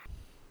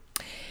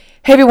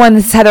Hey everyone,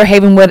 this is Heather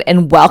Havenwood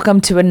and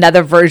welcome to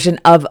another version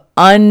of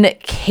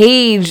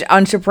Uncaged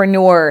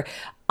Entrepreneur.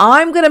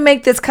 I'm going to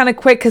make this kind of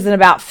quick because in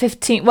about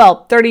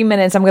 30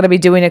 minutes, I'm going to be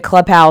doing a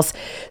Clubhouse.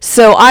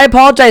 So I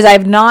apologize.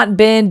 I've not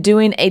been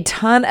doing a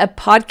ton of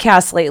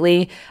podcasts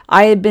lately.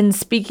 I have been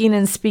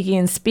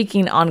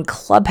speaking on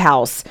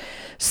Clubhouse.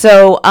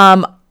 So,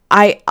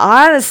 I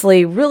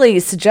honestly really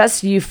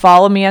suggest you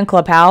follow me on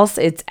Clubhouse.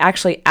 It's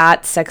actually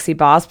at Sexy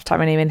Boss. Type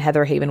my name in,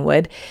 Heather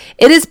Havenwood.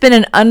 It has been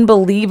an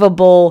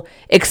unbelievable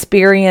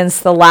experience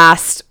the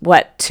last,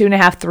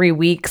 2.5, 3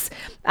 weeks.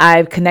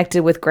 I've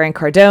connected with Grant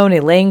Cardone,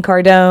 Elaine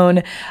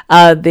Cardone,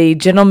 the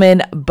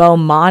gentleman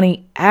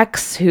Bomani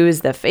X, who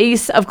is the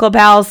face of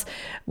Clubhouse.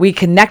 We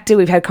connected.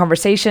 We've had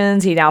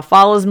conversations. He now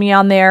follows me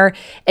on there.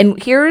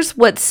 And here's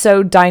what's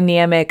so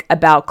dynamic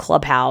about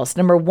Clubhouse.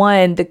 Number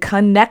one, the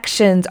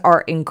connections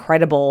are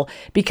incredible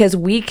because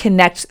we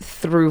connect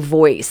through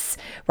voice,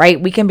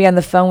 right? We can be on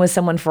the phone with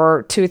someone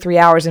for 2 or 3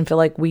 hours and feel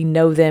like we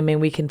know them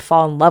and we can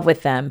fall in love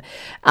with them,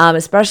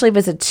 especially if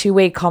it's a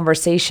two-way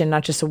conversation,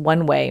 not just a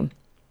one-way.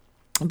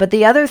 But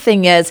the other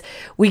thing is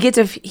we get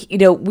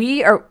to,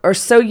 we are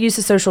so used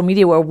to social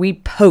media where we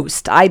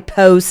post. I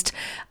post,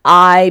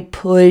 I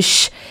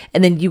push,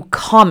 and then you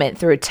comment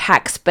through a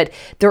text. But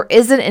there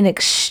isn't an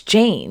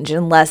exchange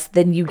unless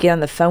then you get on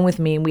the phone with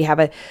me and we have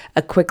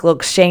a quick little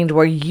exchange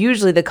where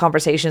usually the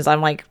conversations I'm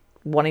like,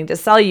 wanting to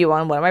sell you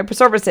on one of my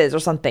services or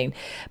something.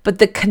 But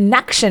the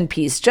connection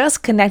piece,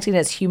 just connecting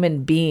as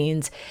human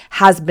beings,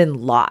 has been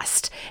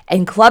lost.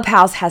 And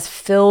Clubhouse has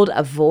filled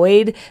a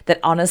void that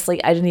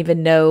honestly, I didn't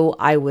even know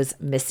I was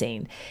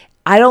missing.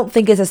 I don't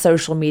think it's a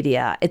social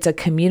media. It's a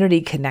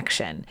community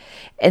connection.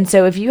 And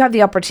so if you have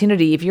the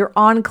opportunity, if you're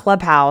on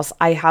Clubhouse,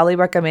 I highly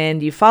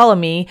recommend you follow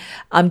me.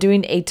 I'm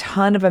doing a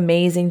ton of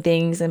amazing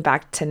things. In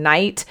fact,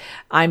 tonight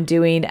I'm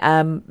doing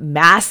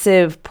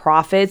massive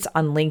profits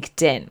on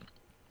LinkedIn.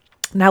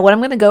 Now, what I'm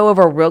going to go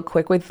over real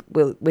quick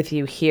with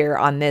you here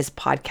on this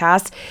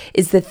podcast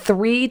is the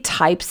 3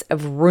 types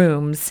of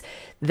rooms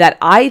that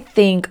I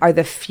think are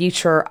the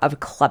future of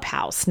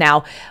Clubhouse.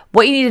 Now,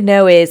 what you need to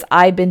know is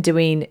I've been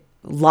doing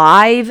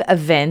live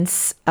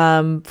events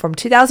from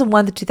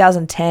 2001 to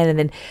 2010 and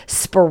then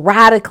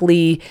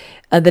sporadically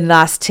the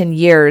last 10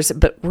 years,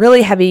 but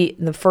really heavy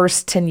in the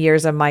first 10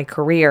 years of my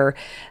career,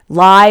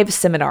 live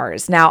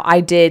seminars. Now,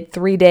 I did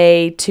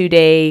 3-day,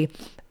 2-day,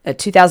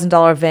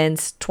 $2,000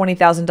 events,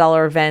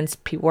 $20,000 events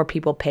where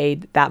people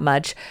paid that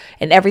much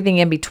and everything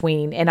in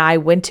between. And I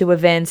went to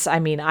events. I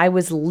mean, I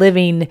was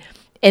living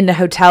in the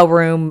hotel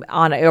room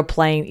on an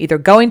airplane, either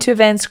going to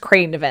events,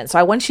 creating events. So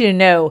I want you to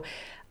know,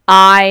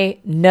 I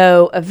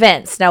know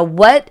events. Now,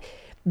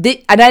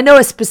 and I know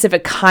a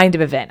specific kind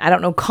of event. I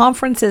don't know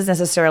conferences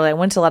necessarily. I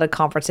went to a lot of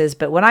conferences,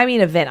 but when I mean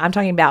event, I'm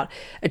talking about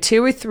a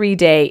 2 or 3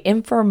 day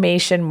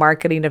information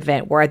marketing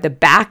event where at the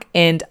back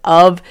end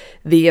of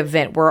the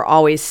event, we're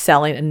always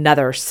selling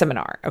another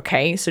seminar.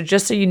 Okay. So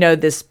just so you know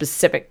this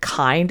specific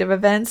kind of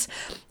events,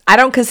 I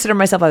don't consider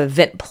myself an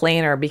event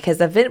planner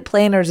because event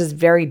planners is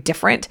very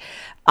different.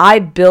 I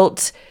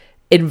built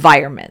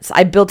environments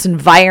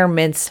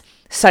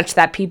such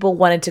that people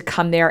wanted to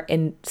come there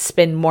and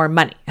spend more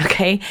money,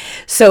 okay?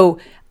 So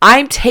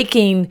I'm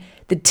taking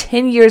the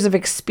 10 years of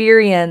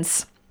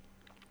experience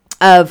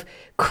of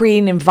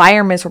creating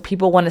environments where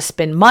people want to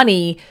spend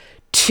money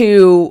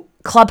to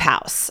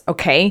Clubhouse,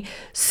 okay?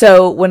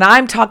 So when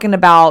I'm talking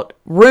about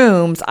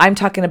rooms, I'm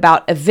talking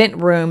about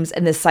event rooms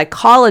and the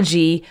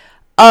psychology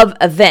of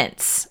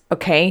events,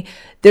 okay?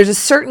 There's a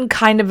certain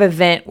kind of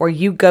event where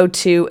you go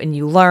to and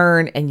you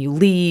learn and you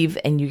leave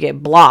and you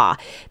get blah.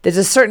 There's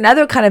a certain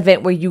other kind of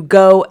event where you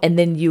go and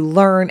then you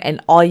learn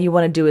and all you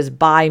want to do is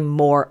buy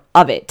more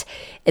of it.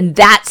 And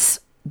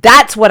that's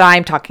what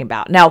I'm talking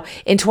about. Now,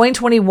 in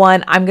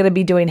 2021, I'm going to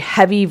be doing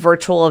heavy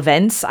virtual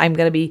events.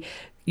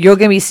 You're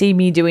going to be seeing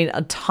me doing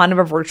a ton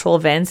of virtual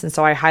events. And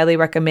so I highly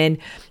recommend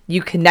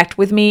you connect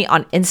with me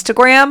on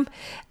Instagram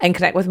and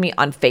connect with me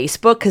on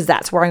Facebook because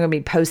that's where I'm going to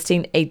be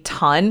posting a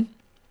ton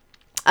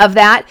of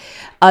that,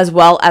 as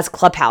well as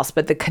Clubhouse.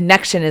 But the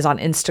connection is on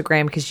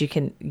Instagram because you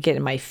can get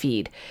in my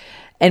feed.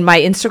 And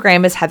my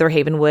Instagram is Heather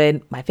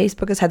Havenwood. My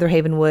Facebook is Heather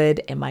Havenwood.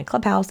 And my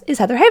Clubhouse is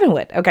Heather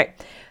Havenwood. Okay.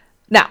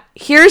 Now,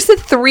 here's the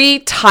 3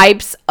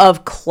 types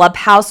of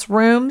Clubhouse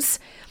rooms.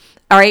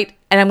 All right.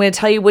 And I'm going to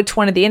tell you which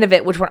one at the end of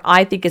it, which one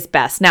I think is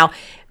best. Now,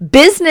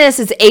 business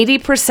is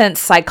 80%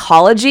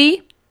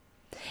 psychology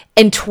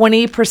and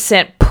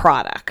 20%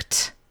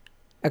 product.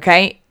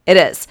 Okay. It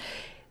is.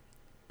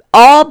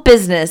 All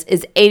business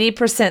is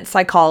 80%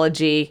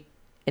 psychology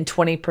and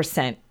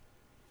 20%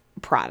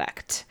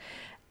 product.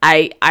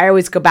 I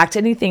always go back to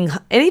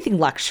anything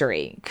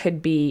luxury. It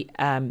could be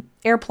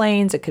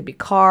airplanes. It could be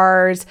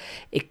cars.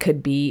 It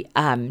could be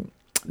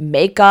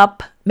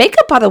makeup.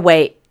 Makeup, by the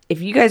way,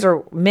 if you guys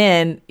are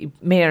men, you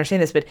may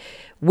understand this, but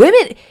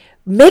women,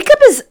 makeup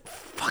is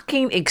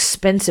fucking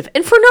expensive.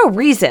 And for no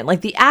reason.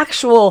 Like the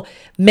actual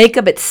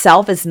makeup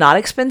itself is not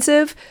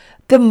expensive.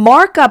 The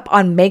markup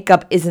on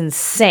makeup is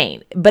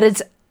insane, but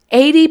it's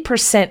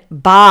 80%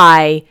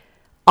 buy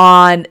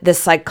on the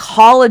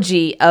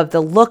psychology of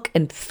the look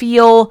and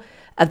feel,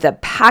 of the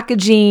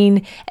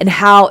packaging and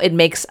how it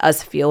makes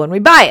us feel when we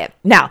buy it.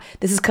 Now,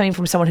 this is coming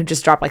from someone who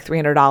just dropped like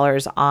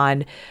 $300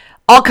 on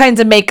all kinds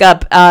of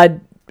makeup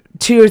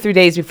 2 or 3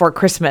 days before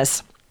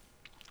Christmas.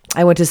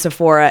 I went to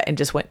Sephora and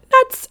just went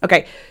nuts.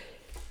 Okay,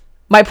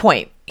 my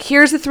point.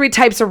 Here's the 3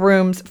 types of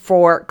rooms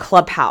for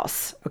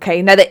Clubhouse.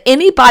 Okay, now that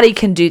anybody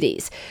can do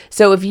these.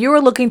 So if you're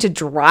looking to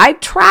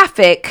drive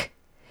traffic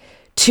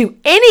to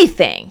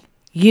anything,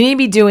 you need to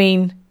be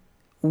doing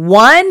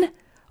one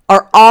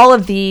or all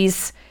of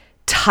these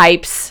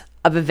types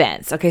of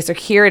events. Okay, so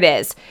here it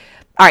is.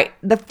 All right,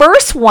 the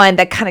first one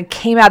that kind of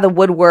came out of the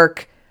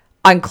woodwork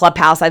on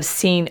Clubhouse, I've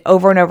seen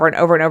over and over and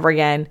over and over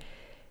again,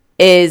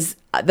 is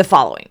the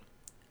following.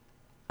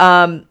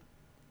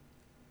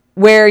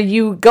 Where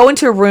you go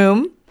into a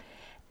room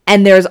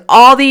and there's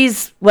all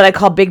these, what I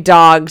call big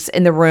dogs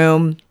in the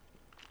room,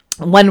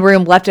 one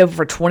room left over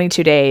for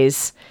 22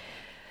 days.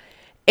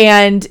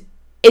 And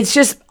it's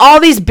just all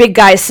these big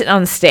guys sitting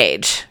on the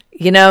stage,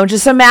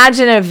 just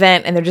imagine an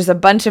event and they're just a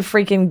bunch of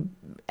freaking,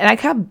 and I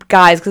call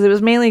guys because it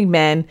was mainly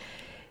men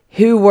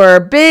who were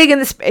big in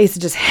the space,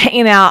 just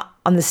hanging out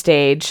on the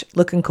stage,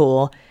 looking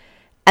cool.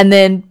 And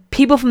then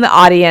people from the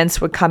audience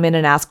would come in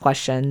and ask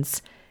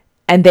questions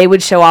and they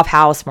would show off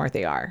how smart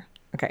they are.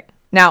 Okay.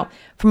 Now,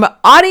 from an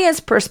audience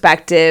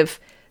perspective,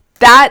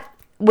 that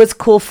was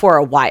cool for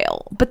a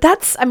while, but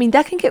that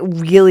can get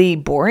really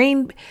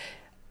boring.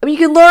 You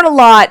can learn a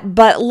lot,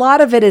 but a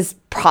lot of it is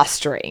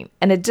posturing.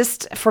 And it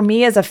just, for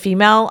me as a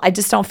female, I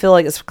just don't feel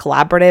like it's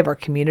collaborative or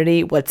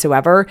community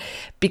whatsoever,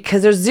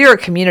 because there's zero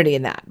community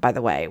in that, by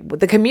the way.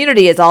 The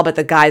community is all about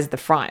the guys at the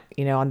front,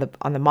 on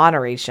the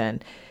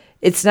moderation.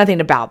 It's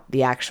nothing about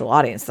the actual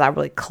audience. It's not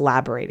really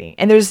collaborating.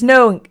 And there's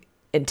no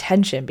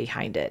intention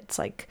behind it. It's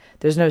like,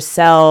 there's no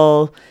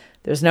sell,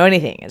 there's no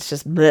anything. It's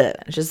just bleh.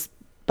 It's just a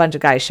bunch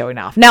of guys showing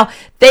off. Now,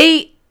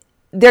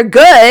 they're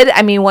good.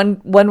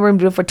 One room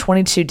did it for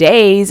 22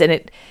 days and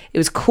it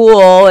was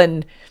cool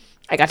and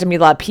I got to meet a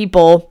lot of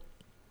people,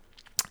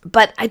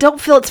 but I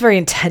don't feel it's very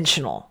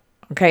intentional.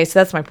 Okay, so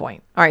that's my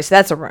point. All right, so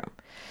that's a room.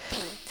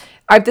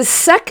 All right, the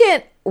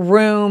second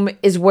room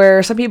is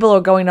where some people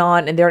are going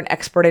on and they're an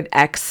expert in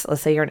X.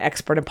 Let's say you're an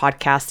expert in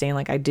podcasting,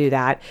 like I do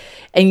that.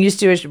 And you just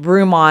do a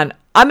room on,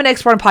 I'm an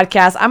expert in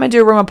podcasts. I'm going to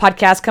do a room on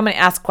podcasts. Come and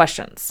ask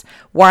questions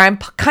where I'm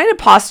kind of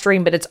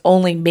posturing, but it's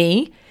only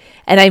me.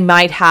 And I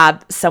might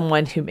have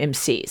someone who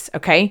MCs.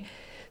 Okay.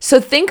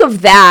 So think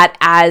of that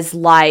as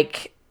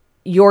like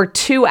your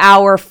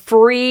 2-hour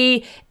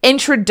free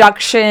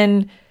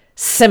introduction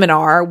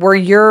seminar where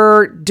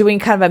you're doing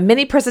kind of a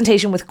mini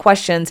presentation with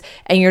questions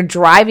and you're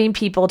driving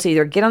people to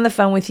either get on the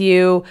phone with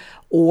you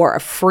or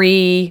a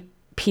free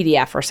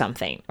PDF or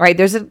something, right?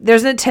 There's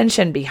an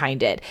intention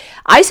behind it.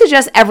 I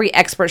suggest every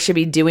expert should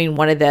be doing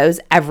one of those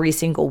every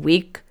single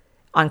week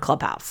on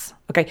Clubhouse.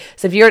 Okay.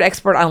 So if you're an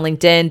expert on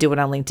LinkedIn, do it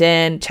on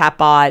LinkedIn,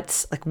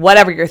 chatbots, like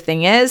whatever your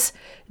thing is,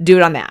 do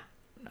it on that.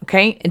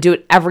 Okay. And do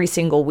it every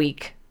single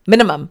week,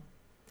 minimum,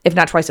 if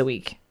not twice a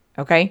week.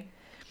 Okay.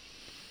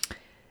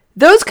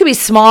 Those could be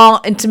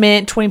small,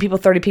 intimate, 20 people,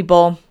 30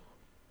 people.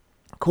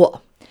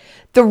 Cool.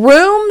 The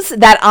rooms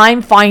that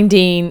I'm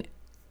finding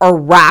are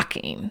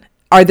racking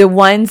are the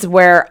ones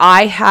where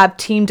I have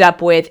teamed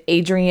up with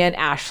Adrienne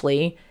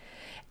Ashley,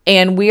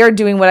 and we are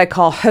doing what I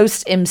call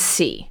host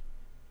MC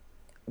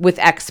with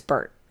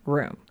expert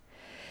room.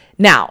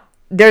 Now,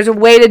 there's a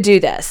way to do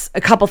this.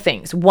 A couple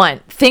things. One,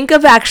 think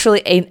of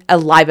actually a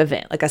live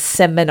event, like a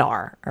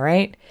seminar, all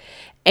right?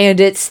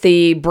 And it's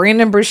the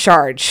Brandon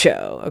Burchard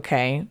show,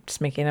 okay? Just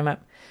making them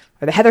up.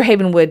 Or the Heather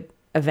Havenwood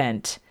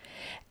event.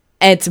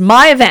 And it's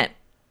my event.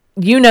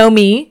 You know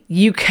me.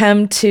 You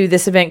come to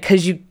this event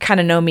because you kind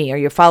of know me or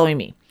you're following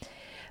me.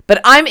 But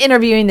I'm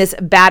interviewing this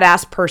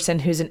badass person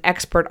who's an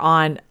expert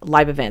on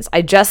live events.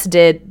 I just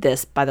did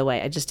this, by the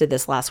way. I just did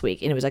this last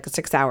week, and it was like a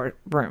 6-hour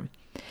room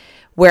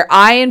where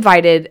I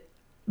invited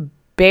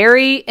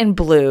Barry and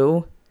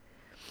Blue,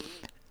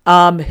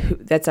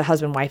 that's a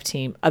husband-wife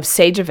team of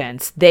Sage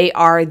Events. They've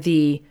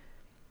created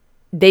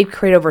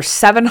over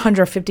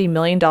 $750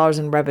 million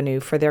in revenue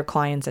for their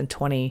clients in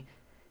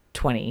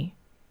 2020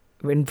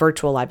 in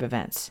virtual live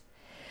events.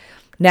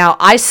 Now,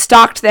 I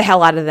stalked the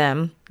hell out of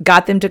them,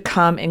 got them to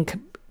come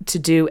and to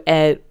do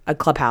a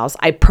Clubhouse.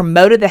 I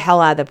promoted the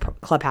hell out of the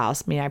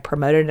Clubhouse. I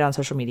promoted it on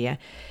social media.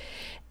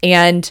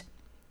 And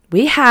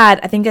we had,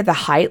 I think at the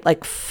height,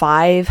 like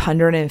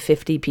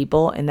 550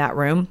 people in that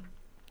room.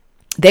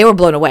 They were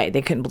blown away.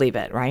 They couldn't believe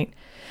it, right?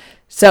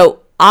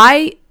 So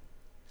I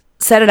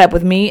set it up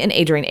with me and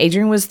Adrienne.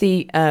 Adrienne was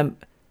the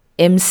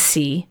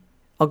MC.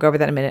 I'll go over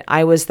that in a minute.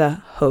 I was the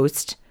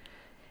host.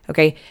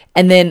 Okay.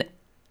 And then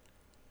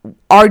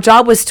our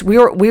job was we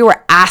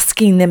were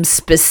asking them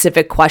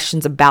specific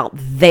questions about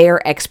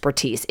their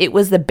expertise. It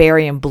was the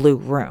Barry and Blue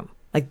room.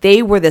 Like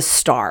they were the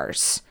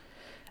stars.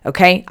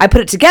 Okay. I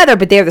put it together,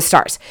 but they're the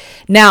stars.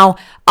 Now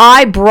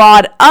I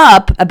brought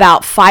up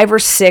about 5 or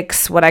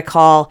 6, what I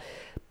call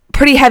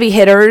pretty heavy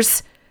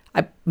hitters.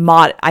 I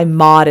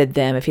modded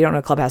them. If you don't know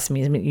what Clubhouse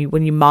means,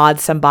 when you mod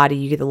somebody,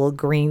 you get the little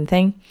green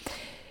thing.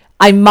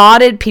 I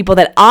modded people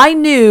that I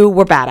knew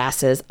were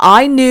badasses.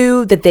 I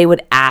knew that they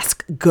would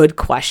ask good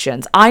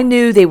questions. I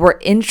knew they were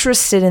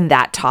interested in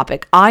that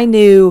topic. I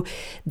knew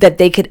that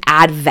they could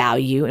add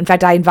value. In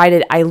fact, I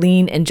invited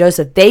Eileen and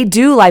Joseph. They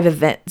do live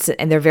events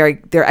and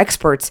they're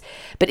experts.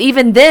 But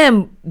even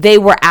them, they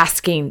were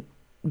asking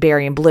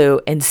Barry and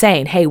Blue and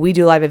saying, hey, we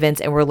do live events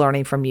and we're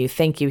learning from you.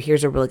 Thank you.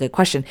 Here's a really good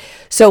question.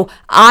 So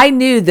I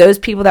knew those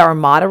people that were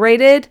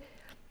modded,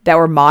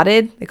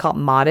 they call it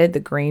modded, the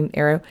green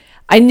arrow.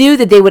 I knew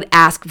that they would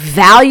ask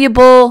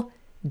valuable,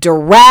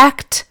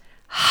 direct,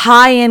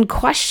 high-end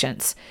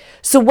questions.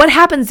 So what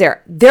happens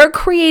there? They're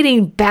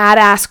creating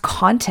badass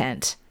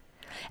content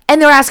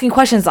and they're asking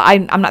questions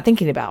I'm not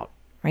thinking about,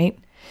 right?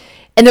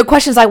 And they're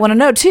questions I want to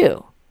know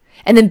too.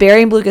 And then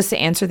Barry and Blue gets to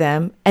answer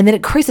them, and then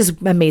it creates this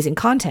amazing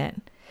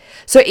content.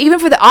 So even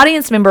for the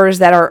audience members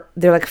they're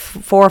like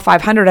 400 or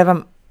 500 of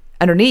them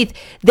underneath,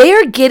 they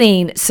are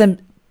getting some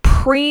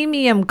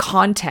premium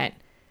content.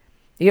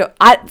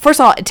 First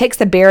of all, it takes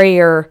the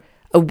barrier,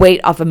 a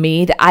weight off of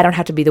me that I don't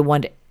have to be the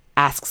one that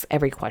asks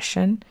every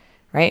question,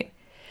 right?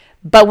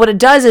 But what it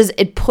does is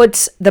it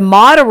puts the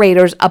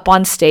moderators up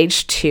on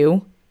stage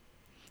too,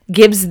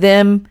 gives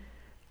them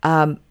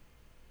what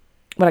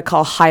I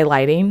call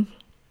highlighting.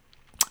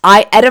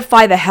 I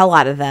edify the hell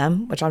out of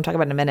them, which I'm talking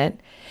about in a minute.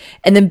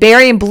 And then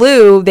Barry and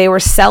Blue, they were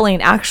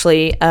selling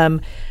actually,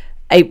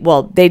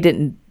 they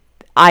didn't,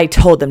 I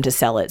told them to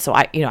sell it. So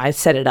I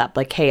set it up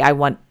like, hey, I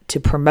want to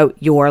promote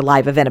your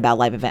live event about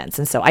live events.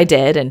 And so I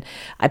did, and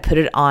I put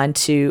it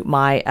onto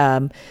my,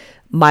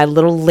 my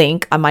little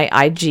link on my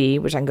IG,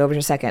 which I can go over in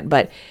a second,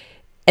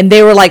 and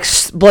they were like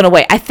blown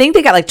away. I think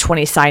they got like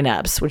 20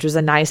 signups, which was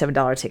a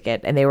 $97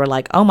 ticket. And they were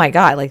like, oh my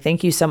God, like,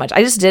 thank you so much.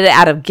 I just did it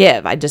out of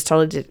give. I just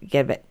totally did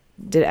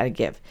it out of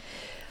give.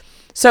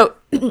 So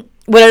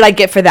what did I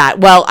get for that?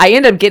 Well, I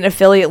ended up getting an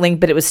affiliate link,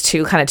 but it was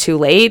too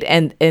late.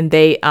 And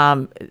they,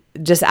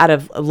 just out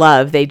of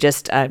love, they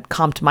just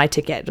comped my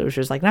ticket, which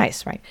was like,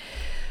 nice. Right.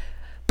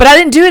 But I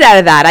didn't do it out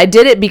of that. I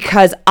did it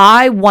because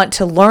I want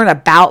to learn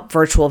about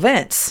virtual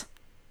events.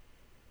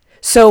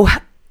 So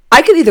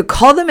I could either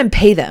call them and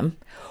pay them,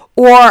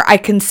 or I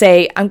can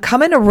say, I'm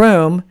coming to a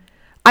room.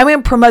 I'm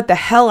going to promote the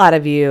hell out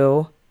of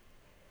you.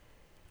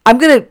 I'm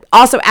going to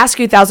also ask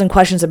you 1,000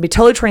 questions and be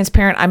totally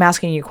transparent. I'm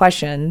asking you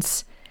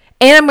questions,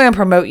 and I'm going to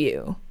promote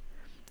you.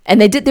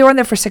 And they were in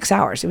there for 6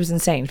 hours. It was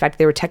insane. In fact,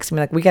 they were texting me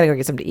like, we got to go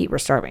get something to eat. We're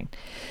starving.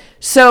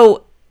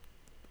 So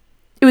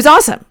it was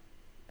awesome.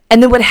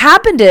 And then what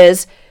happened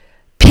is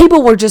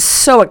people were just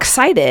so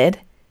excited,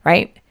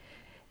 right?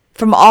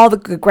 From all the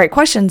great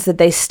questions that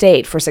they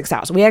stayed for 6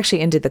 hours. We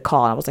actually ended the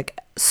call and I was like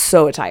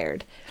so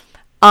tired.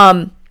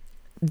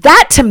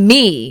 That to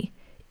me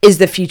is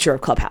the future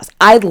of Clubhouse.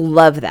 I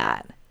love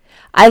that.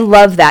 I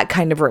love that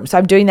kind of room. So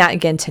I'm doing that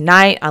again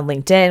tonight on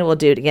LinkedIn. We'll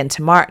do it again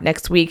tomorrow,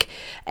 next week,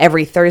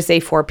 every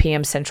Thursday, 4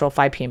 p.m. Central,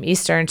 5 p.m.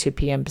 Eastern, 2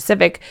 p.m.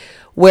 Pacific,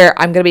 where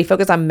I'm going to be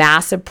focused on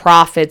massive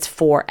profits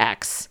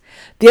 4X.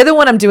 The other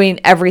one I'm doing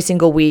every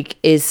single week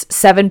is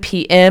 7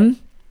 p.m.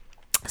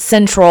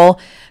 Central,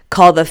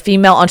 called the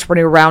Female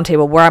Entrepreneur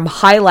Roundtable, where I'm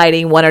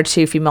highlighting 1 or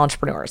 2 female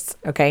entrepreneurs.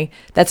 Okay.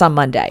 That's on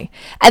Monday.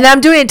 And then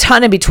I'm doing a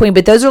ton in between,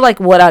 but those are like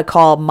what I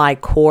call my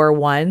core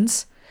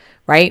ones,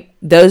 right?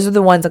 Those are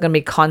the ones I'm going to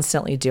be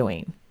constantly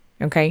doing.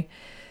 Okay.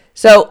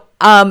 So,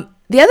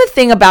 the other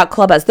thing about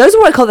Clubhouse, those are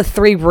what I call the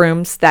 3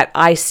 rooms that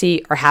I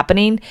see are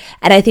happening.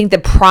 And I think the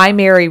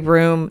primary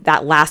room,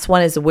 that last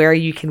one, is where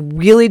you can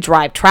really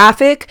drive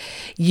traffic.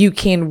 You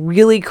can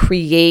really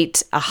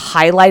create a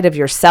highlight of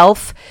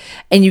yourself,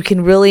 and you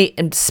can really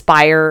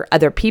inspire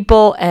other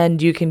people.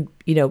 And you can,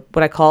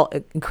 what I call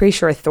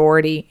increase your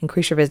authority,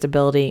 increase your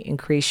visibility,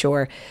 increase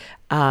your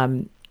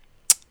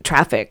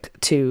traffic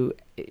to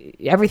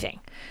everything.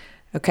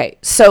 Okay.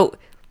 So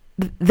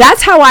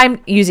that's how I'm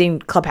using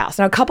Clubhouse.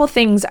 Now, a couple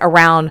things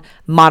around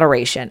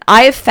moderation.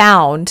 I have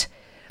found,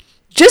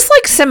 just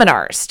like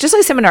seminars,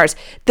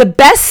 the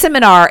best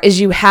seminar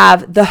is you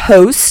have the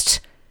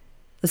host.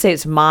 Let's say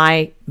it's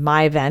my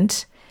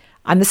event.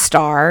 I'm the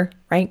star,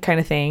 right?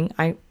 Kind of thing.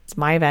 It's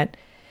my event.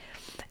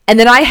 And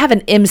then I have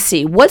an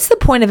MC. What's the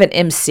point of an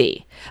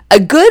MC? A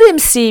good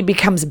MC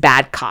becomes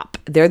bad cop.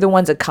 They're the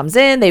ones that comes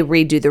in, they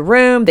redo the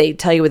room, they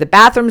tell you where the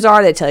bathrooms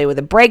are, they tell you where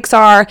the breaks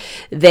are,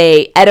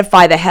 they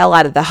edify the hell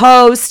out of the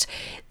host.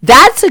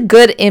 That's a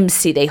good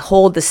MC. They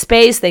hold the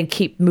space, they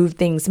keep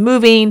things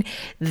moving,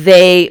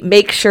 they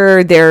make sure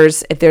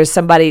if there's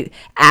somebody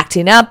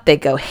acting up, they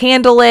go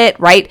handle it,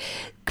 right?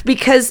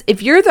 Because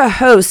if you're the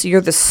host,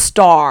 you're the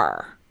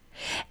star,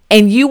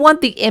 and you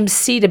want the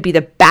MC to be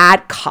the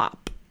bad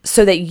cop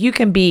so that you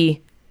can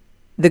be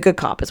the good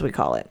cop, as we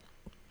call it,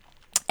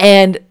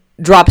 and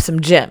drop some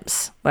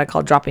gems, what I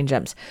call dropping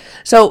gems.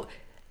 So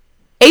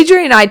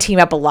Adrienne and I team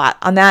up a lot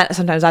on that.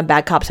 Sometimes I'm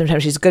bad cop,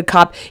 sometimes she's good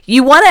cop.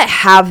 You want to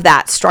have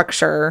that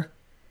structure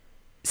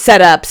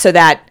set up so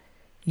that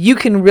you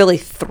can really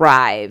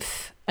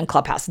thrive in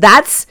Clubhouse.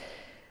 That's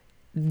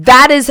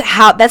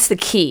the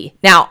key.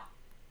 Now,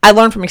 I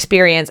learned from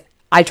experience.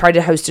 I tried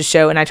to host a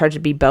show and I tried to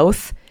be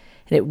both,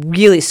 and it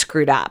really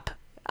screwed up.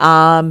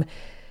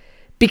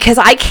 because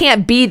I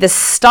can't be the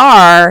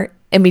star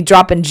and be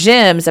dropping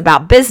gems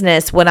about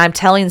business when I'm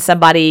telling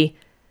somebody,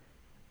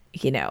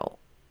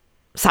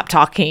 stop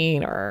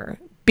talking, or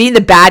being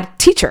the bad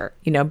teacher,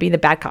 being the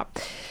bad cop.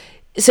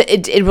 So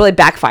it really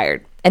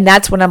backfired. And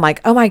that's when I'm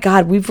like, oh my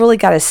God, we've really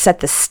got to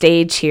set the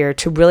stage here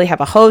to really have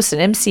a host,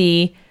 an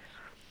MC,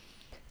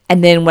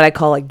 and then what I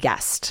call a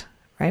guest,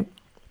 right?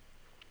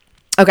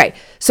 Okay,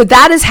 so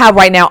that is how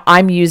right now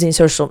I'm using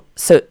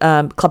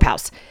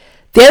Clubhouse.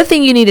 The other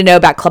thing you need to know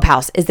about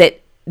Clubhouse is that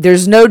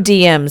there's no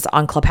DMs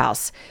on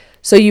Clubhouse.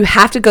 So you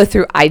have to go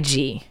through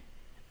IG,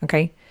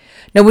 okay?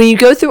 Now, when you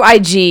go through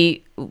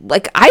IG,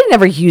 like I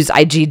never used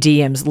IG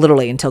DMs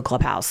literally until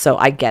Clubhouse, so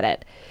I get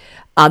it.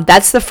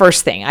 That's the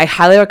first thing. I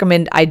highly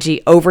recommend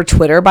IG over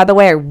Twitter. By the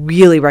way, I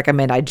really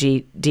recommend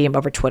IG DM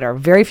over Twitter.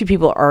 Very few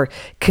people are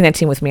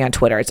connecting with me on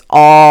Twitter. It's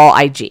all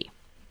IG,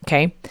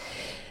 okay?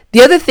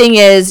 The other thing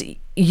is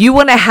you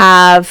want to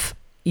have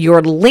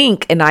your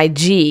link in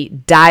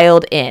IG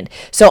dialed in.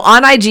 So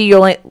on IG,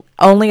 you're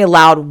only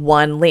allowed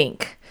one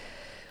link.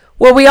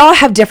 Well, we all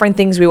have different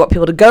things we want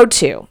people to go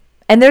to.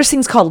 And there's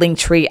things called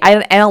Linktree. I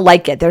don't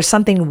like it. There's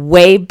something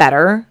way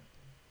better.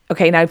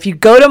 Okay, now if you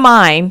go to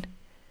mine,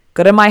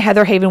 go to my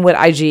Heather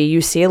Havenwood IG, you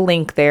see a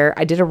link there.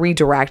 I did a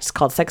redirect. It's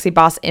called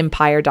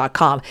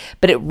sexybossempire.com.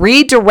 But it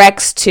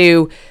redirects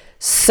to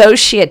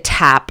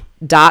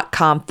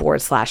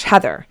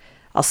sociatap.com/Heather.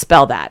 I'll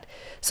spell that.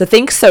 So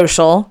think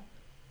social,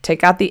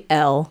 take out the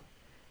L,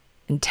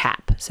 and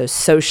tap. So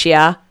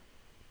sociatap.com,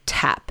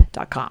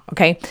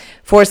 okay?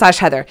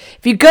 /Heather.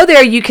 If you go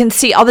there, you can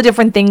see all the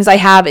different things I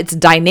have. It's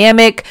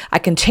dynamic. I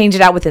can change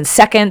it out within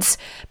seconds,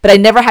 but I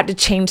never have to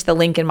change the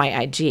link in my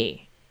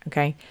IG,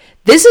 okay?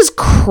 This is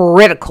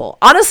critical.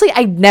 Honestly,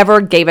 I never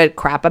gave a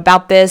crap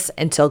about this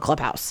until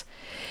Clubhouse.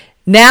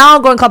 Now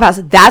going Clubhouse,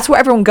 that's where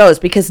everyone goes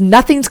because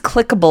nothing's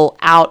clickable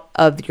out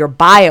of your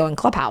bio in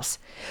Clubhouse.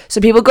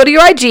 So people go to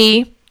your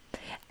IG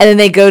and then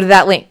they go to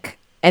that link.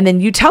 And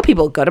then you tell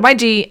people, go to my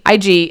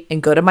IG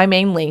and go to my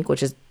main link,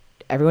 which is,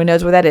 everyone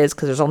knows where that is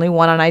because there's only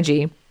one on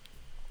IG.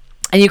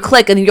 And you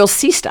click and you'll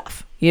see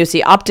stuff. You'll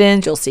see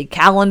opt-ins, you'll see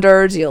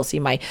calendars, you'll see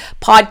my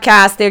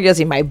podcast there, you'll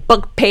see my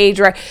book page,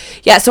 right?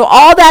 Yeah, so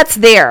all that's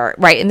there,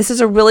 right? And this is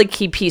a really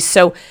key piece.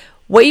 So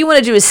what you want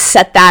to do is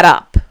set that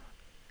up.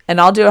 And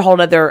I'll do a whole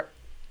other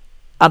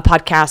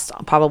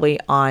podcast probably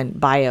on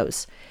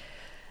bios.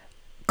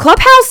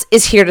 Clubhouse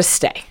is here to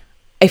stay.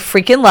 I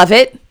freaking love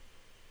it.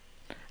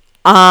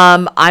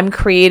 I'm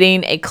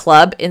creating a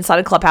club inside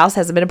of Clubhouse.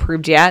 Hasn't been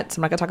approved yet, so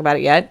I'm not going to talk about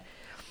it yet.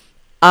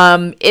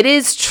 It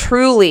is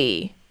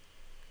truly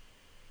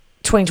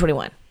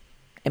 2021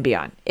 and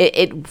beyond.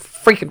 It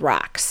freaking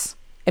rocks.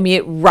 I mean,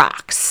 it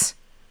rocks.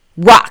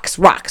 Rocks.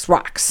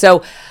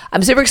 So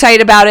I'm super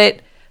excited about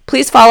it.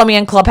 Please follow me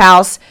on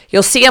Clubhouse.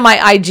 You'll see on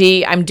my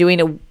IG, I'm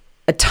doing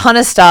a ton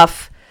of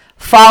stuff.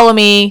 Follow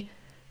me.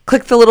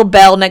 Click the little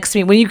bell next to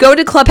me. When you go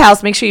to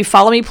Clubhouse, make sure you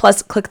follow me,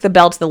 plus click the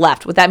bell to the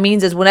left. What that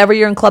means is whenever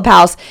you're in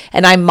Clubhouse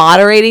and I'm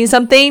moderating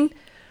something,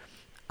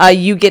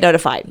 you get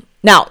notified.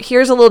 Now,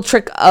 here's a little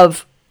trick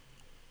of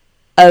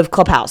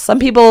Clubhouse. Some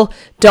people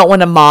don't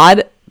want to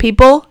mod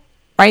people,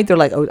 right? They're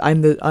like, oh,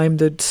 I'm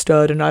the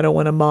stud and I don't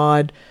want to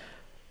mod.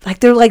 Like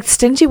they're like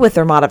stingy with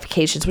their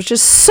modifications, which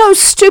is so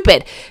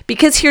stupid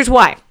because here's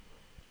why.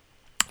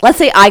 Let's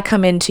say I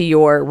come into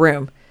your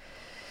room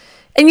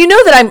and you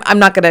know that I'm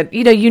not going to,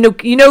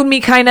 you know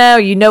me kind of,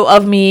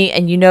 of me,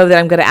 and you know that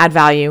I'm going to add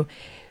value.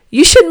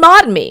 You should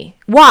mod me.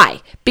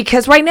 Why?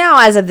 Because right now,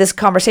 as of this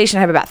conversation,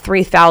 I have about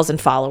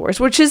 3,000 followers,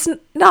 which is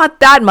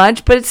not that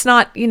much, but it's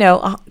not,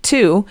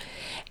 two.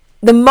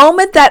 The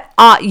moment that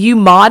you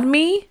mod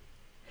me,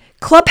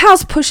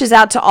 Clubhouse pushes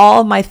out to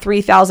all of my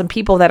 3,000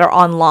 people that are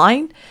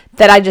online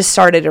that I just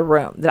started a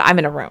room, that I'm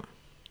in a room.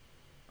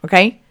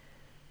 Okay?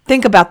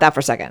 Think about that for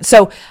a second.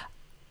 So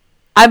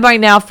I'm right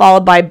now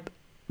followed by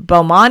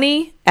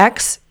Bomani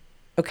X.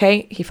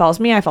 Okay? He follows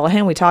me. I follow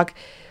him. We talk.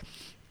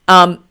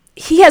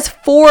 He has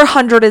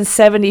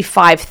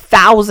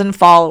 475,000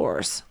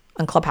 followers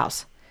on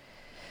Clubhouse.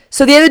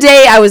 So the other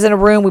day I was in a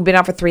room. We've been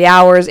out for 3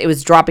 hours. It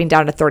was dropping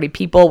down to 30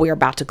 people. We were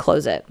about to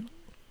close it.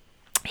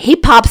 He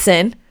pops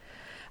in.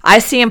 I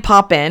see him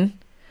pop in.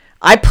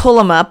 I pull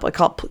him up. It's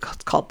called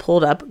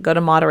pulled up. Go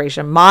to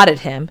moderation. Modded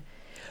him.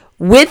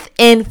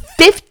 Within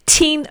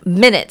 15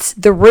 minutes,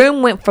 the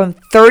room went from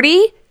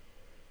 30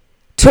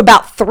 to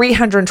about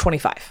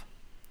 325.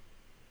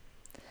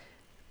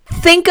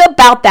 Think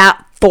about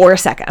that for a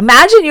second.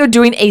 Imagine you're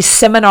doing a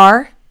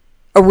seminar,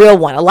 a real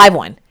one, a live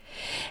one,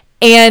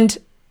 and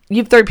you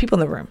have 30 people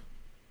in the room.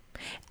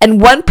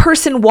 And one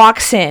person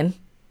walks in,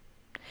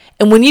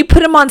 and when you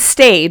put them on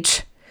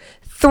stage,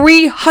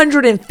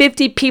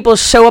 350 people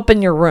show up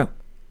in your room.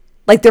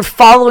 Like they're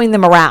following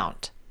them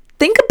around.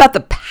 Think about the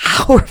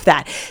power of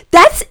that.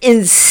 That's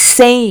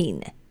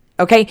insane.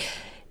 Okay?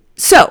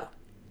 So,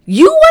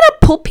 you want to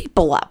pull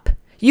people up.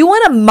 You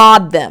want to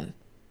mod them.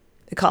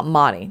 They call it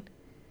modding.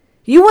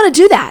 You want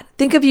to do that.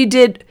 Think if you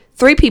did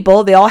 3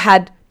 people, they all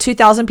had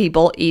 2,000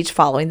 people each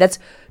following. That's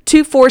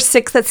 2, 4,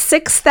 6. That's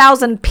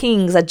 6,000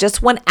 pings that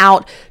just went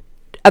out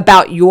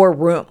about your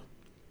room.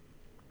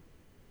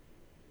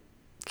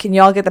 Can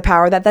y'all get the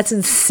power of that? That's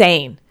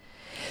insane.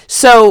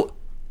 So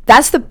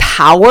that's the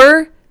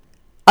power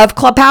of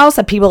Clubhouse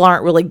that people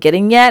aren't really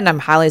getting yet. And I'm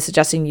highly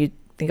suggesting you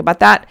think about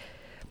that.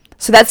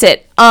 So that's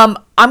it. I'm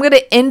going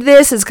to end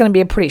this. It's going to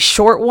be a pretty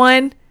short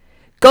one.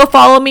 Go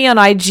follow me on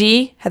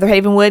IG, Heather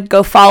Havenwood.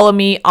 Go follow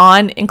me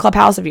in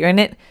Clubhouse if you're in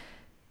it,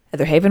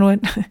 Heather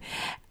Havenwood.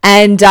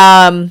 And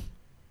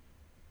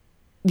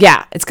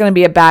yeah, it's going to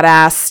be a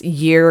badass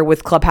year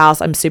with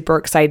Clubhouse. I'm super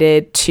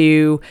excited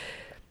to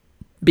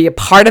be a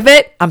part of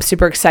it. I'm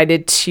super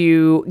excited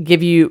to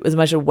give you as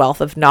much a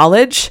wealth of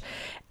knowledge.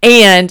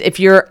 And if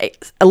you're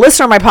a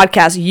listener on my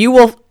podcast, you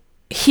will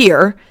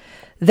hear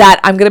that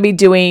I'm going to be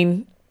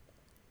doing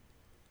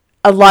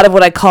a lot of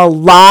what I call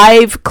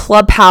live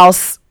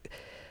Clubhouse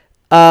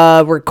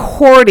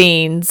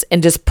recordings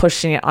and just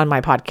pushing it on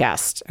my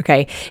podcast.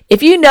 Okay.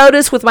 If you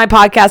notice with my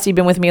podcast, you've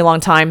been with me a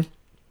long time.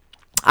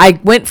 I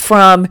went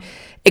from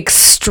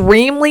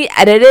extremely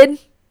edited,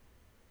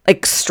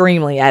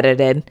 intros,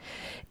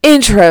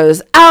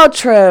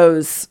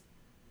 outros,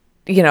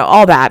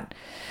 all that,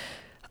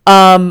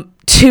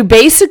 to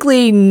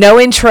basically no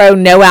intro,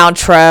 no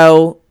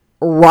outro,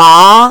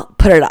 raw,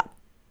 put it up.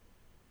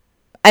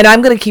 And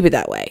I'm going to keep it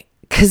that way.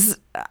 Because,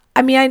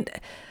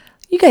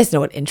 you guys know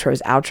what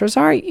intros, outros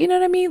are. You know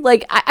what I mean?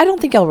 I don't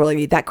think I'll really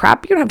need that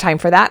crap. You don't have time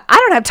for that. I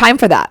don't have time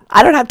for that.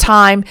 I don't have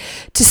time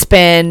to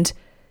spend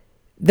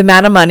the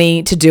amount of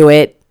money to do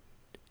it.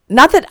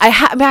 Not that I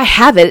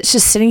have it. It's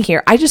just sitting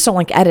here. I just don't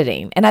like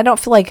editing. And I don't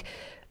feel like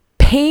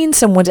paying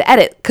someone to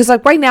edit. Because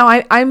right now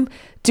I'm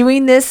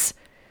doing this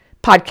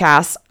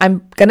podcast.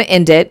 I'm going to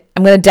end it.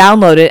 I'm going to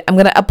download it. I'm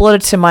going to upload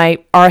it to my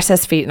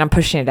RSS feed and I'm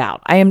pushing it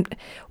out.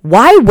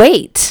 Why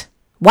wait?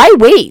 Why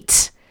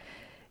wait?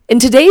 In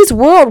today's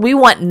world, we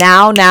want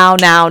now.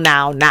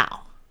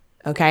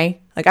 Okay?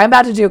 I'm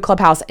about to do a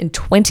Clubhouse in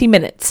 20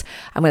 minutes.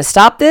 I'm going to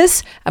stop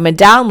this. I'm going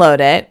to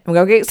download it. I'm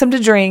going to go get some to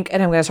drink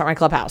and I'm going to start my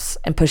Clubhouse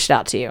and push it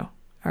out to you.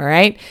 All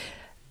right?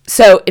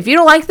 So if you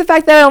don't like the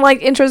fact that I don't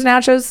like intros and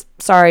outros,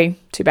 sorry,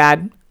 too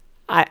bad.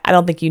 I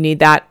don't think you need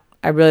that.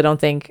 I really don't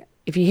think.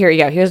 If you hear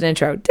it, here's an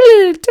intro.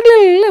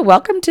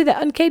 Welcome to the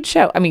Uncaged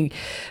Show.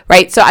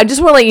 Right? So I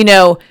just want to let you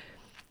know,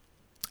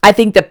 I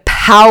think the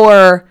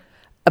power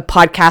of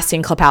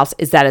podcasting Clubhouse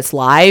is that it's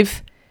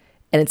live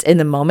and it's in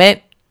the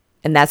moment.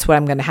 And that's what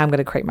how I'm going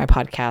to create my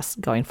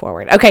podcast going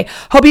forward. Okay.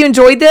 Hope you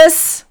enjoyed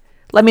this.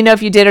 Let me know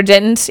if you did or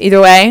didn't.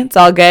 Either way, it's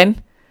all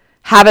good.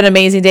 Have an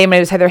amazing day. My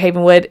name is Heather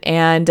Havenwood.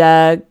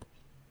 And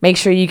make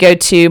sure you go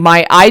to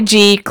my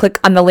IG, click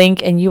on the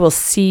link, and you will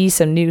see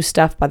some new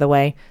stuff, by the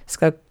way. Just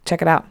go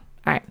check it out.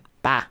 All right.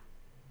 Bye.